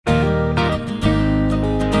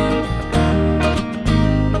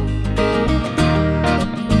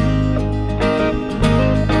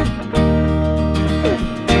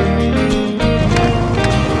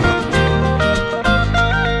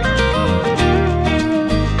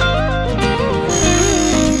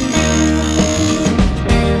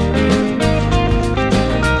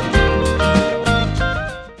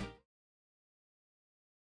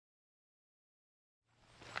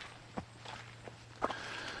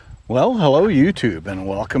Well, hello YouTube, and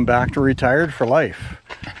welcome back to Retired for Life.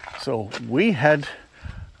 So we had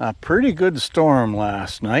a pretty good storm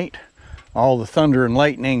last night. All the thunder and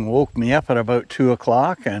lightning woke me up at about 2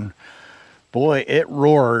 o'clock, and boy, it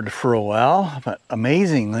roared for a while, but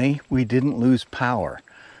amazingly we didn't lose power.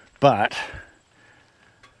 But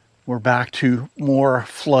we're back to more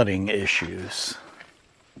flooding issues.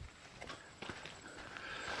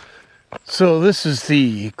 So this is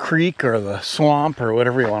the creek or the swamp or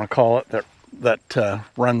whatever you want to call it that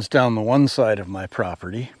runs down the one side of my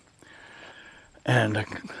property. And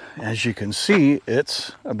as you can see,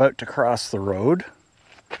 it's about to cross the road.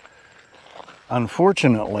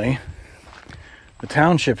 Unfortunately, the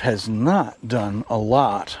township has not done a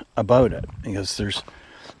lot about it because there's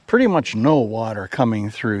pretty much no water coming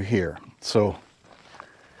through here. So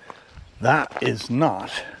that is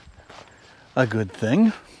not a good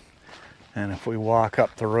thing. And if we walk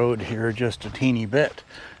up the road here just a teeny bit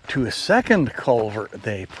to a second culvert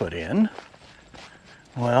they put in,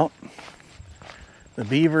 well, the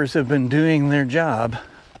beavers have been doing their job.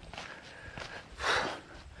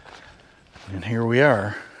 And here we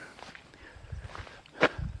are.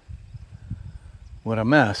 What a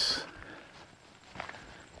mess.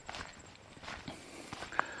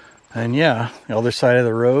 And yeah, the other side of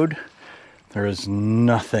the road, there is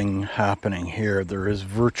nothing happening here. There is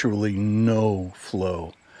virtually no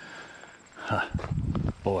flow.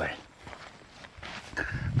 Boy,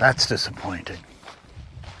 that's disappointing.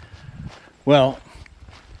 Well,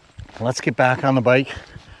 let's get back on the bike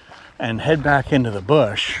and head back into the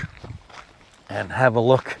bush and have a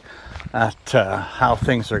look at how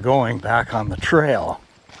things are going back on the trail.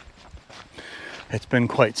 It's been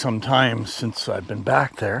quite some time since I've been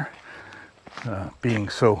back there. Being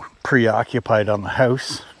so preoccupied on the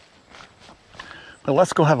house. But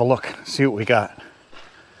let's go have a look, see what we got.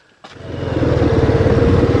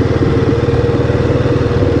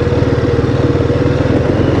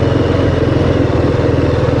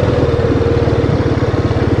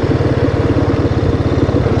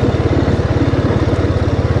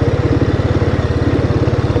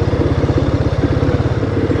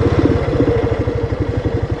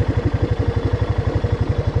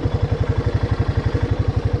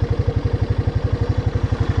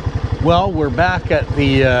 Well, we're back at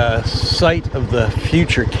the site of the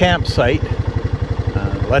future campsite.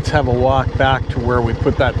 Let's have a walk back to where we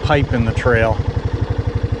put that pipe in the trail.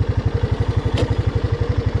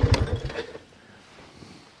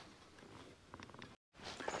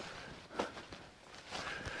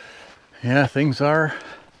 Yeah, things are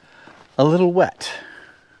a little wet.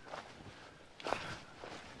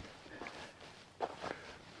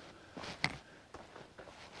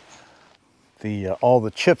 All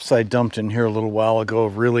the chips I dumped in here a little while ago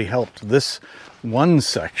have really helped this one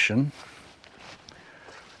section.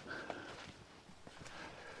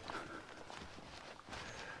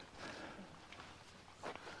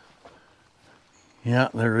 Yeah,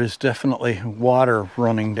 there is definitely water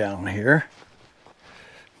running down here.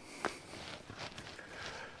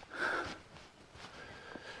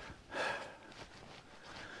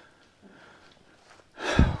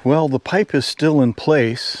 Well, the pipe is still in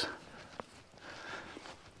place.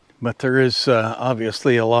 But there is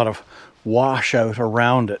obviously a lot of washout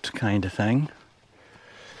around it kind of thing.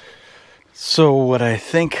 So what I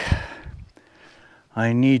think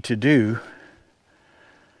I need to do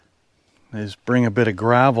is bring a bit of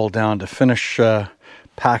gravel down to finish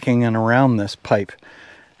packing in around this pipe.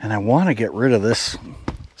 And I want to get rid of this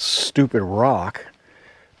stupid rock,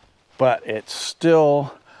 but it's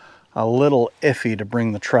still a little iffy to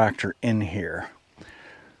bring the tractor in here.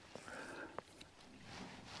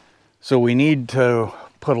 So we need to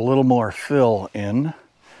put a little more fill in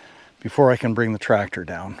before I can bring the tractor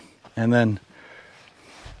down. And then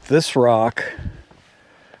this rock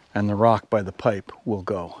and the rock by the pipe will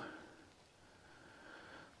go.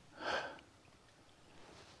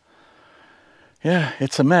 Yeah,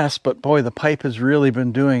 it's a mess, but boy, the pipe has really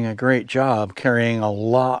been doing a great job carrying a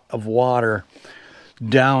lot of water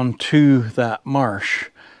down to that marsh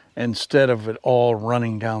instead of it all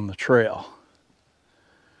running down the trail.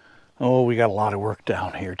 Oh, we got a lot of work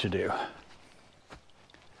down here to do.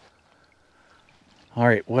 All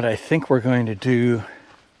right, what I think we're going to do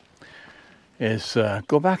is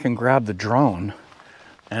go back and grab the drone,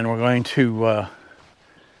 and we're going to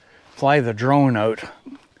fly the drone out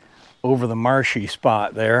over the marshy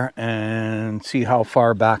spot there and see how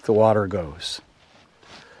far back the water goes.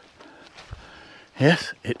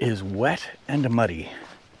 Yes, it is wet and muddy.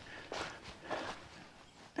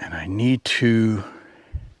 And I need to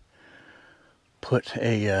put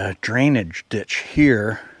a drainage ditch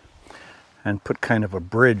here and put kind of a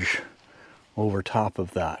bridge over top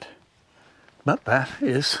of that. But that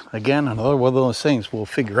is, again, another one of those things we'll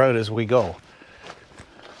figure out as we go.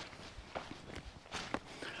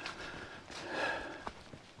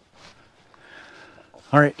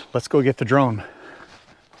 All right, let's go get the drone.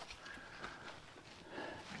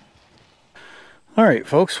 All right,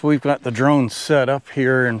 folks, we've got the drone set up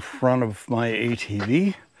here in front of my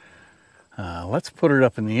ATV. Let's put it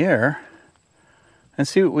up in the air and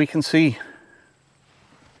see what we can see.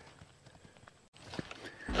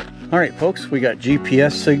 All right, folks, we got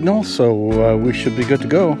GPS signal, so we should be good to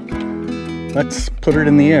go. Let's put it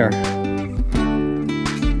in the air.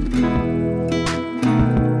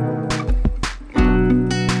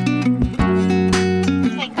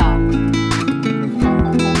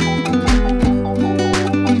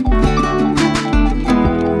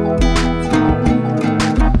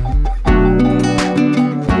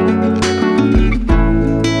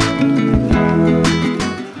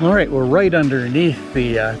 All right, we're right underneath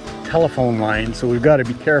the telephone line, so we've got to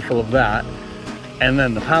be careful of that. And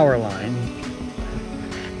then the power line.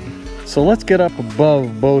 So let's get up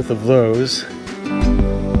above both of those.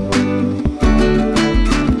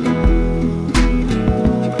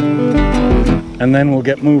 And then we'll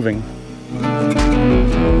get moving.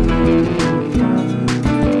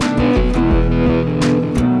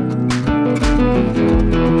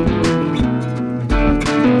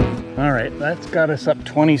 All right, that's got us up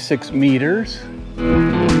 26 meters.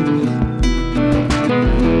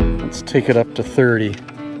 Let's take it up to 30.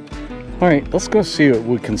 All right, let's go see what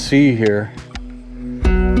we can see here.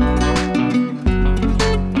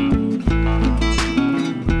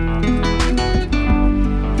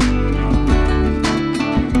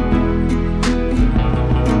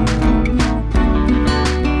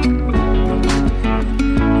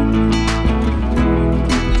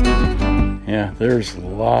 Yeah, there's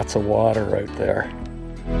lots of water out there.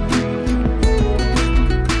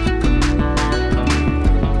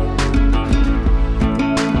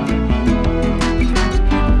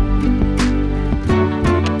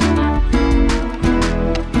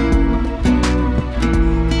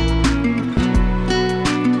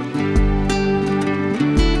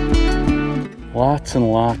 Lots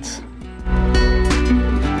and lots.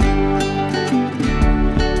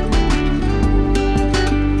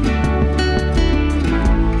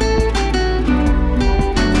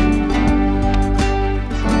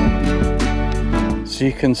 So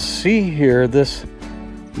you can see here, this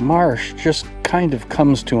marsh just kind of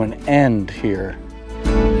comes to an end here.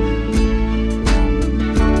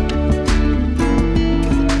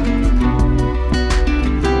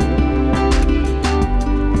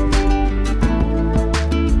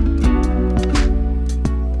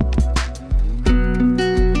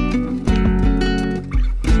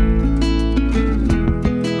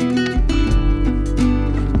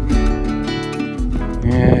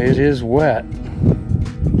 Yeah, it is wet.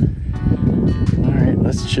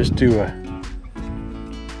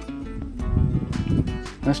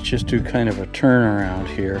 Let's just do kind of a turnaround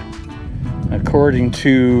here. According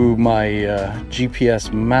to my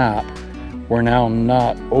GPS map, we're now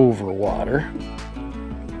not over water,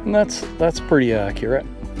 and that's pretty accurate.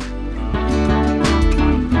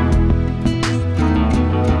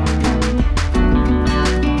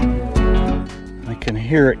 I can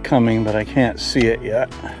hear it coming, but I can't see it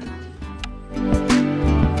yet.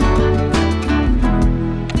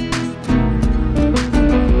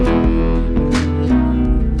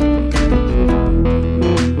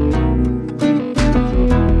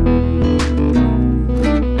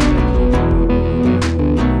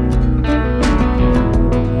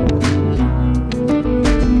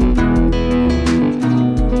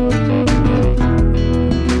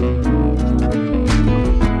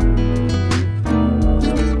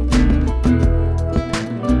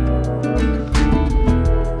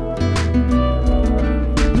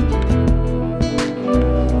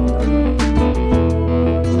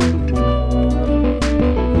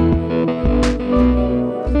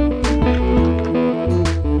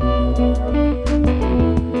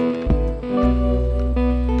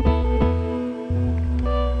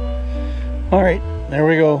 All right, there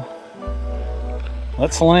we go.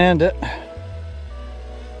 Let's land it.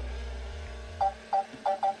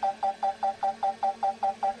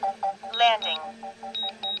 Landing.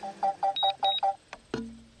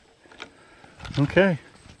 Okay.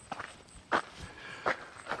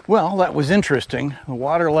 Well, that was interesting. The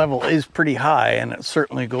water level is pretty high, and it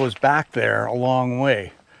certainly goes back there a long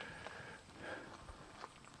way.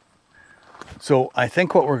 So I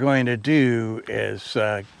think what we're going to do is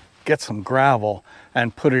get some gravel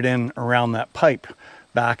and put it in around that pipe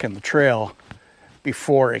back in the trail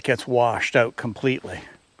before it gets washed out completely.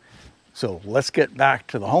 So let's get back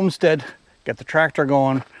to the homestead, get the tractor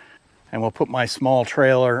going, and we'll put my small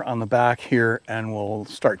trailer on the back here and we'll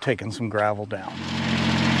start taking some gravel down.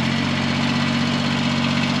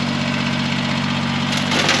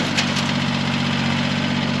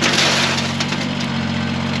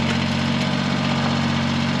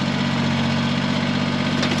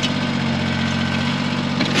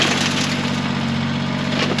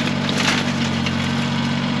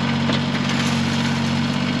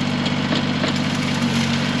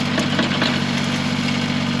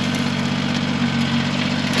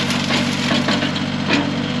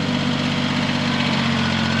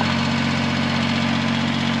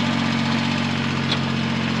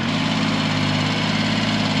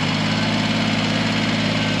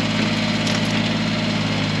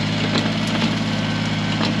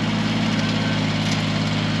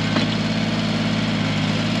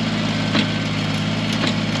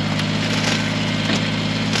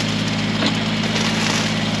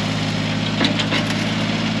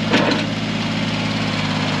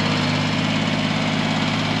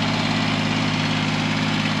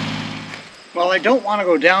 Well, I don't want to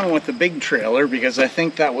go down with the big trailer because I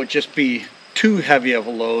think that would just be too heavy of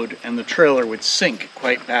a load and the trailer would sink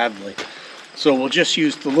quite badly. So we'll just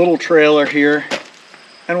use the little trailer here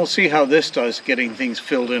and we'll see how this does getting things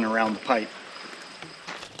filled in around the pipe.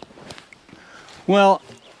 Well,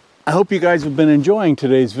 I hope you guys have been enjoying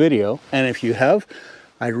today's video, and if you have,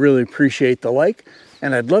 I'd really appreciate the like,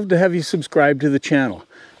 and I'd love to have you subscribe to the channel.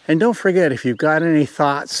 And don't forget, if you've got any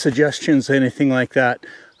thoughts, suggestions, anything like that,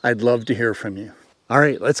 I'd love to hear from you. All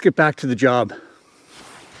right, let's get back to the job.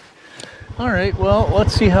 All right, well,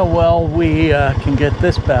 let's see how well we can get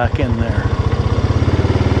this back in there.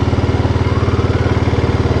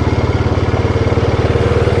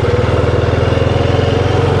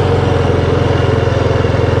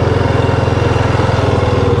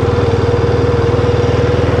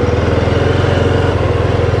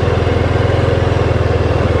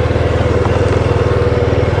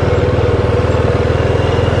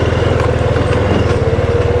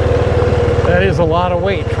 That is a lot of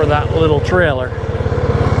weight for that little trailer.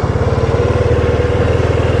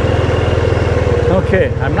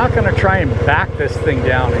 Okay, I'm not going to try and back this thing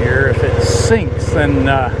down here. If it sinks, then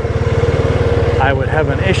I would have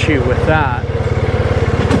an issue with that.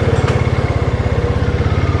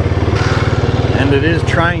 And it is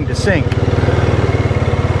trying to sink.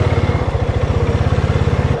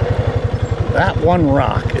 That one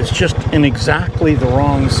rock is just in exactly the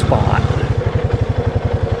wrong spot.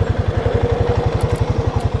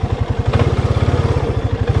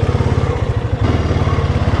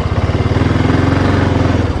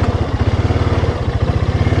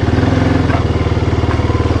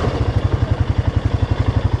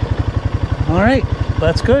 Alright,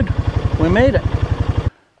 that's good. We made it.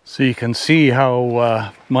 So you can see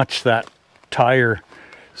how much that tire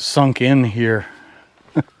sunk in here.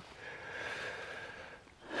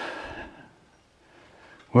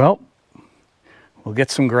 Well, we'll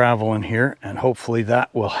get some gravel in here and hopefully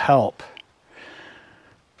that will help.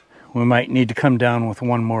 We might need to come down with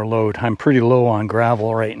one more load. I'm pretty low on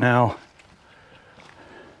gravel right now.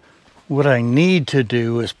 What I need to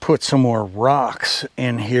do is put some more rocks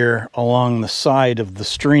in here along the side of the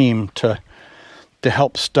stream to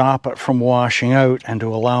help stop it from washing out and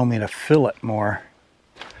to allow me to fill it more.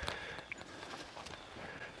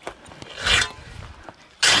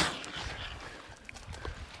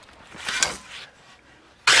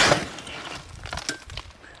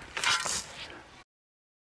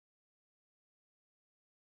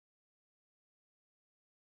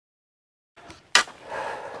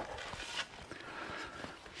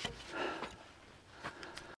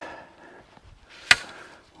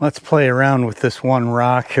 Let's play around with this one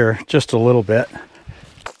rock here just a little bit.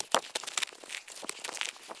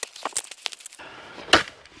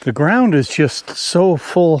 The ground is just so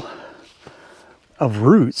full of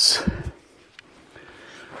roots.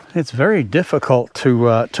 It's very difficult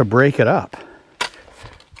to break it up.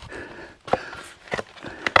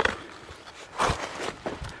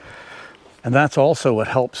 And that's also what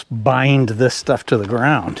helps bind this stuff to the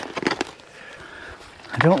ground.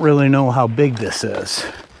 I don't really know how big this is.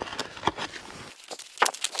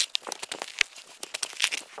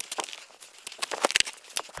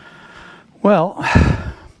 Well,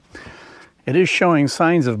 it is showing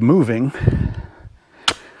signs of moving.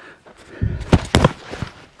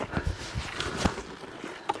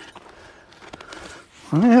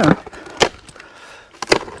 Oh, yeah.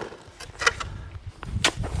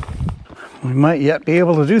 We might yet be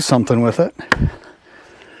able to do something with it.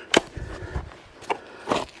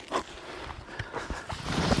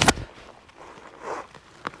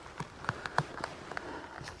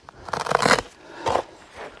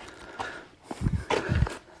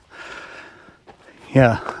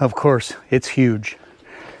 Yeah, of course, it's huge.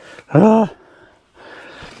 If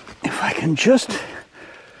I can just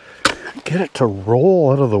get it to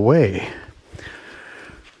roll out of the way.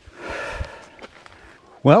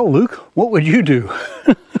 Well, Luke, what would you do?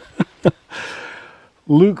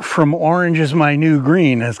 Luke from Orange is My New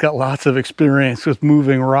Green has got lots of experience with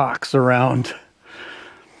moving rocks around.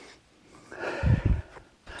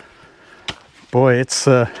 Boy, it's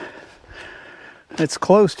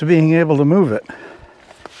close to being able to move it.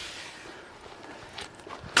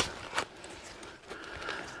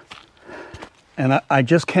 And I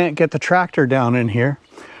just can't get the tractor down in here,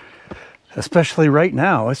 especially right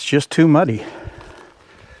now. It's just too muddy.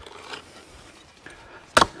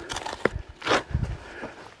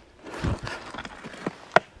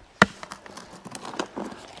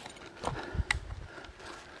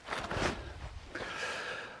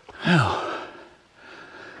 Now,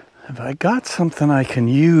 have I got something I can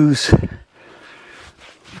use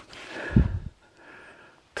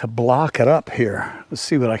to block it up here? Let's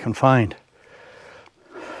see what I can find.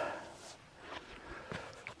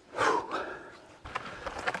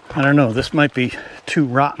 I don't know, this might be too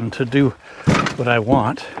rotten to do what I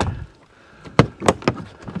want.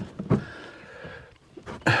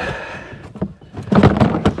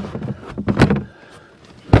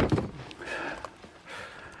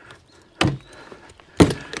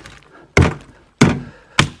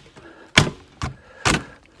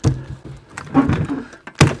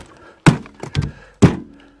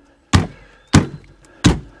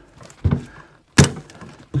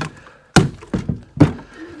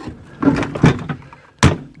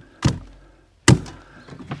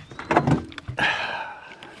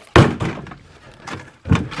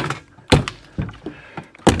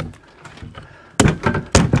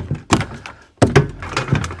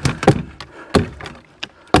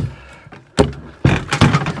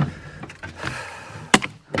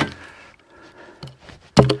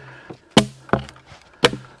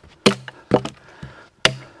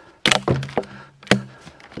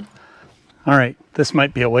 All right, this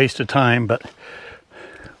might be a waste of time, but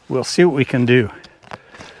we'll see what we can do.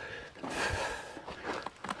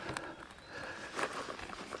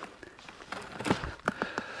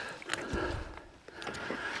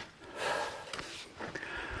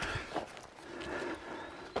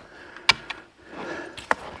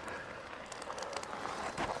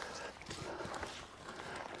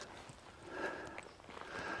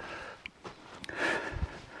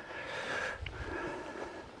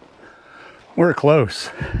 We're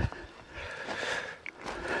close.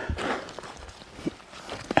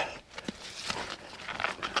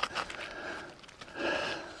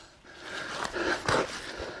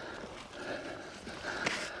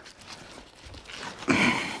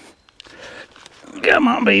 Come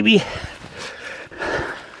on, baby.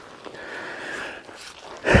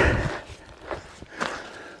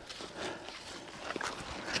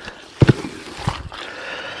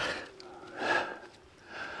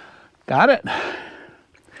 Got it.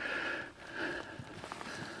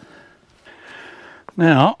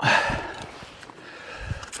 Now,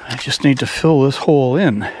 I just need to fill this hole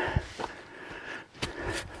in.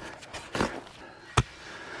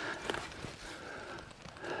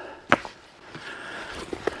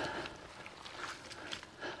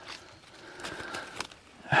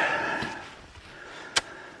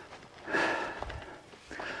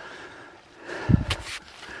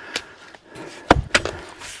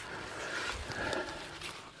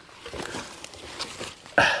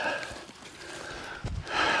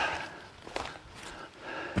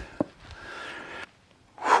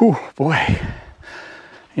 Whew, boy.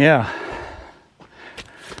 Yeah.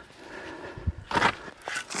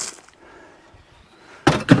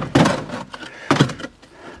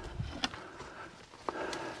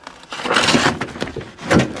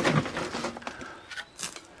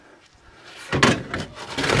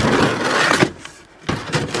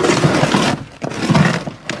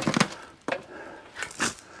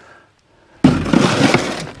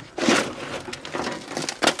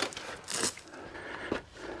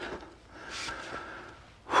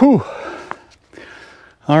 Whew.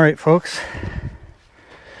 All right, folks.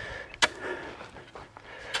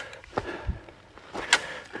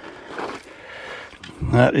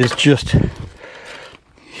 That is just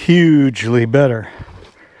hugely better.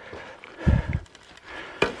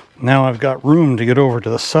 Now I've got room to get over to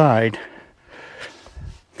the side.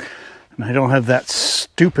 And I don't have that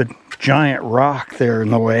stupid giant rock there in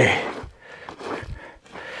the way.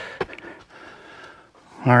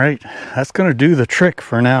 All right, that's going to do the trick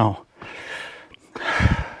for now.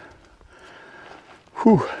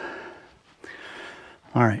 Whew.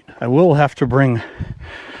 All right, I will have to bring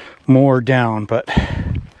more down, but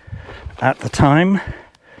at the time,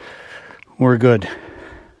 we're good.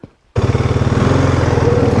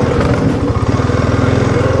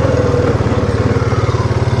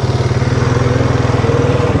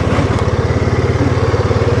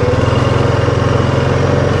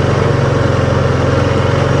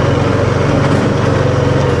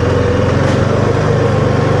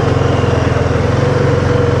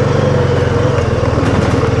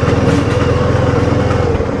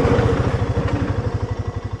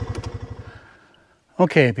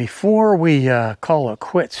 Okay, before we call it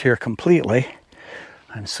quits here completely,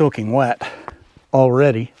 I'm soaking wet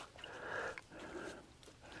already.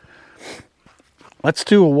 Let's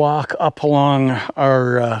do a walk up along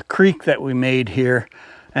our creek that we made here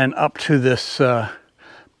and up to this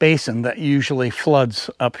basin that usually floods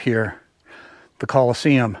up here, the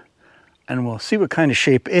Coliseum, and we'll see what kind of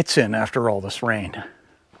shape it's in after all this rain.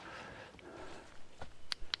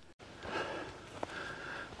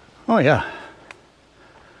 Oh yeah.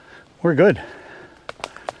 We're good.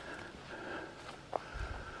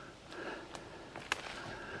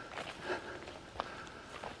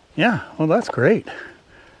 Yeah, well, that's great.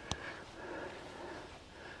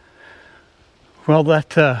 Well, that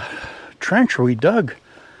trench we dug,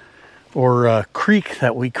 or creek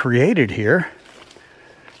that we created here,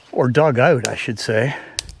 or dug out, I should say,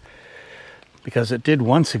 because it did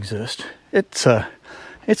once exist. It's done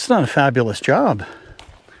a fabulous job.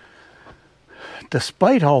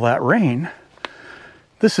 Despite all that rain,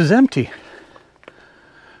 this is empty.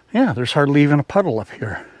 Yeah, there's hardly even a puddle up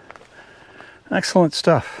here. Excellent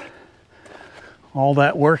stuff. All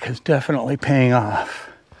that work is definitely paying off.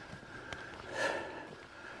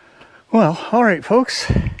 Well, all right,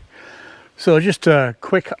 folks. So just a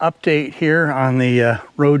quick update here on the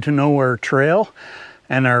Road to Nowhere trail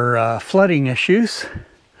and our flooding issues,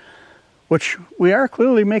 which we are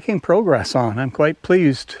clearly making progress on. I'm quite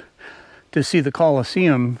pleased to see the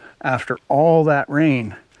Coliseum, after all that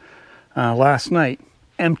rain last night,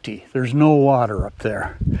 empty. There's no water up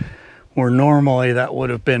there, where normally that would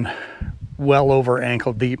have been well over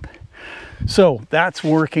ankle deep. So that's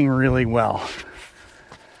working really well.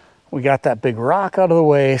 We got that big rock out of the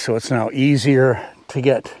way, so it's now easier to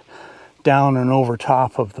get down and over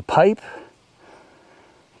top of the pipe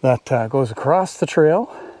that goes across the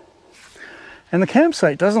trail. And the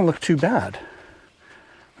campsite doesn't look too bad.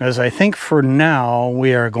 As I think for now,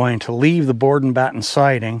 we are going to leave the board and batten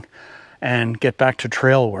siding and get back to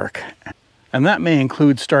trail work. And that may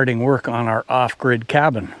include starting work on our off-grid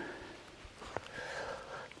cabin,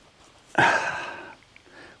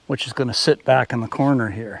 which is going to sit back in the corner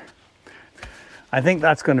here. I think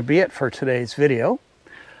that's going to be it for today's video.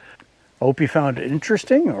 I hope you found it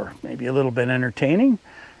interesting, or maybe a little bit entertaining.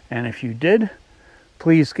 And if you did,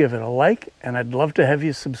 please give it a like, and I'd love to have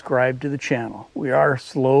you subscribe to the channel. We are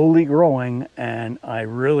slowly growing, and I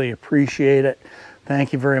really appreciate it.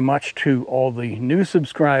 Thank you very much to all the new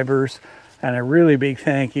subscribers, and a really big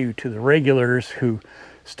thank you to the regulars who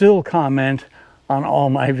still comment on all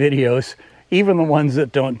my videos, even the ones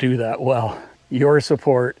that don't do that well. Your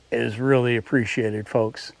support is really appreciated,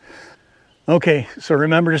 folks. Okay, so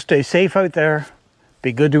remember to stay safe out there,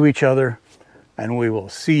 be good to each other, and we will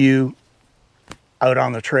see you out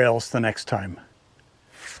on the trails the next time.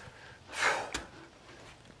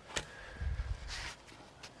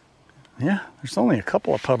 Yeah, there's only a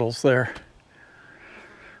couple of puddles there.